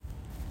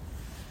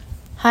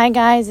Hi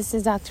guys, this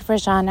is Dr.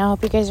 Farjana. I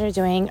hope you guys are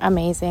doing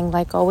amazing.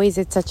 Like always,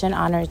 it's such an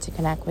honor to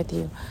connect with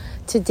you.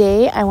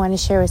 Today, I want to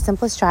share a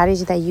simple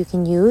strategy that you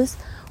can use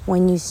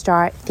when you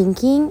start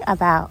thinking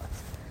about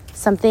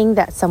something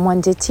that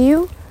someone did to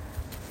you,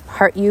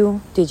 hurt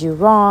you, did you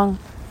wrong,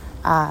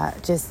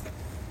 just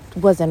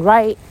wasn't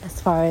right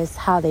as far as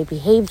how they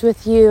behaved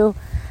with you,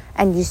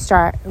 and you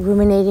start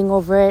ruminating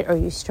over it or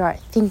you start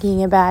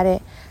thinking about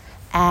it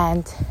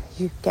and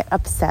you get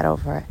upset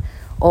over it.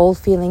 Old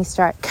feelings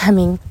start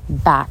coming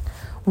back.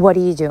 What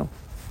do?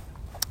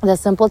 The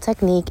simple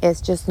technique is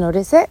just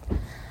notice it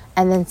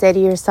and then say to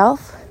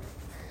yourself,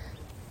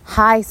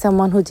 hi,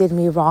 someone who did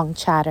me wrong,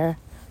 chatter.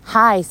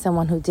 Hi,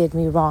 someone who did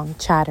me wrong,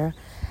 chatter.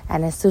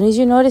 And as soon as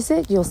you notice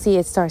it, you'll see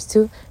it starts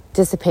to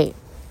dissipate.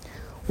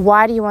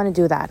 Why do you want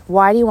to do that?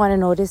 Why do you want to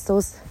notice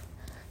those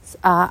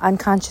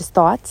unconscious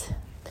thoughts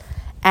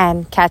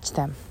and catch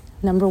them?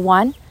 Number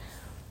one,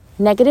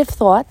 negative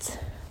thoughts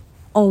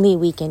only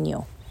weaken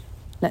you.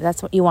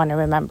 That's what you want to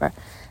remember.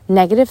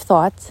 Negative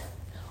thoughts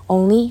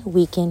only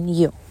weaken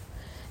you.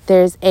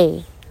 There's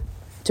a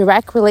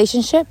direct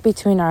relationship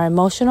between our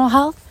emotional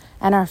health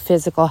and our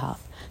physical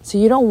health. So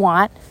you don't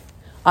want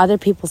other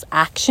people's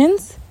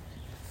actions,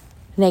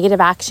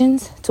 negative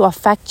actions, to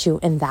affect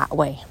you in that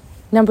way.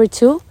 Number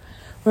two,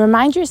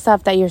 remind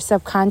yourself that your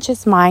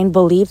subconscious mind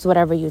believes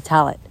whatever you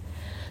tell it.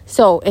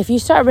 So if you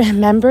start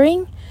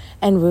remembering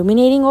and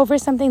ruminating over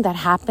something that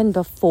happened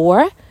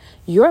before,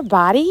 your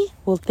body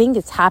will think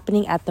it's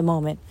happening at the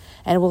moment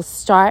and will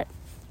start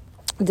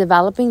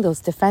developing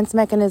those defense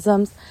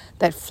mechanisms,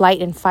 that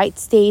flight and fight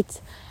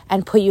states,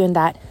 and put you in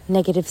that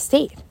negative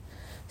state.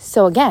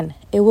 So again,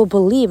 it will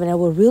believe and it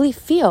will really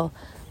feel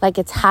like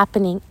it's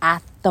happening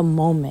at the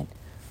moment.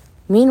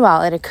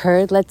 Meanwhile, it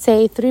occurred, let's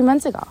say, 3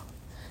 months ago.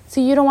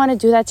 So you don't want to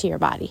do that to your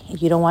body.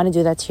 You don't want to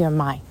do that to your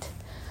mind.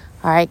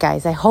 All right,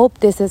 guys, I hope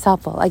this is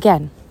helpful.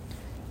 Again,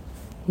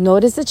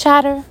 notice the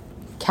chatter,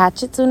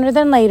 catch it sooner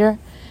than later,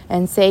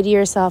 and say to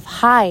yourself,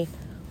 hi,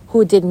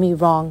 who did me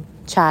wrong,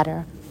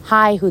 chatter.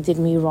 Hi, who did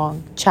me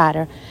wrong,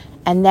 chatter.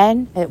 And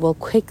then it will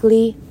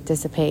quickly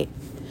dissipate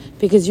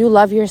because you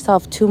love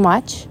yourself too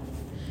much.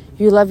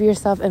 You love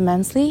yourself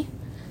immensely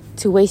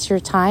to waste your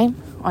time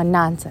on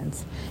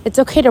nonsense. It's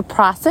okay to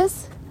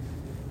process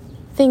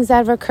things that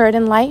have occurred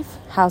in life,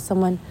 how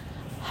someone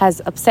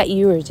has upset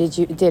you or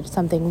did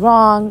something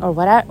wrong or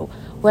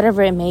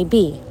whatever it may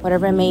be,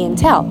 whatever it may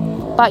entail.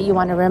 But you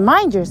want to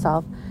remind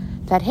yourself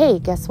that, hey,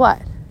 guess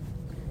what?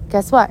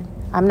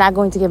 I'm not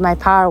going to give my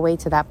power away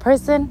to that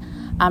person.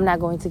 I'm not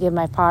going to give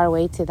my power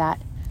away to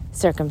that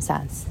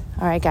circumstance.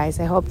 All right, guys,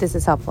 I hope this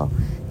is helpful.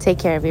 Take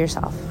care of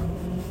yourself.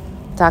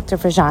 Dr.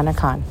 Farjana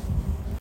Khan.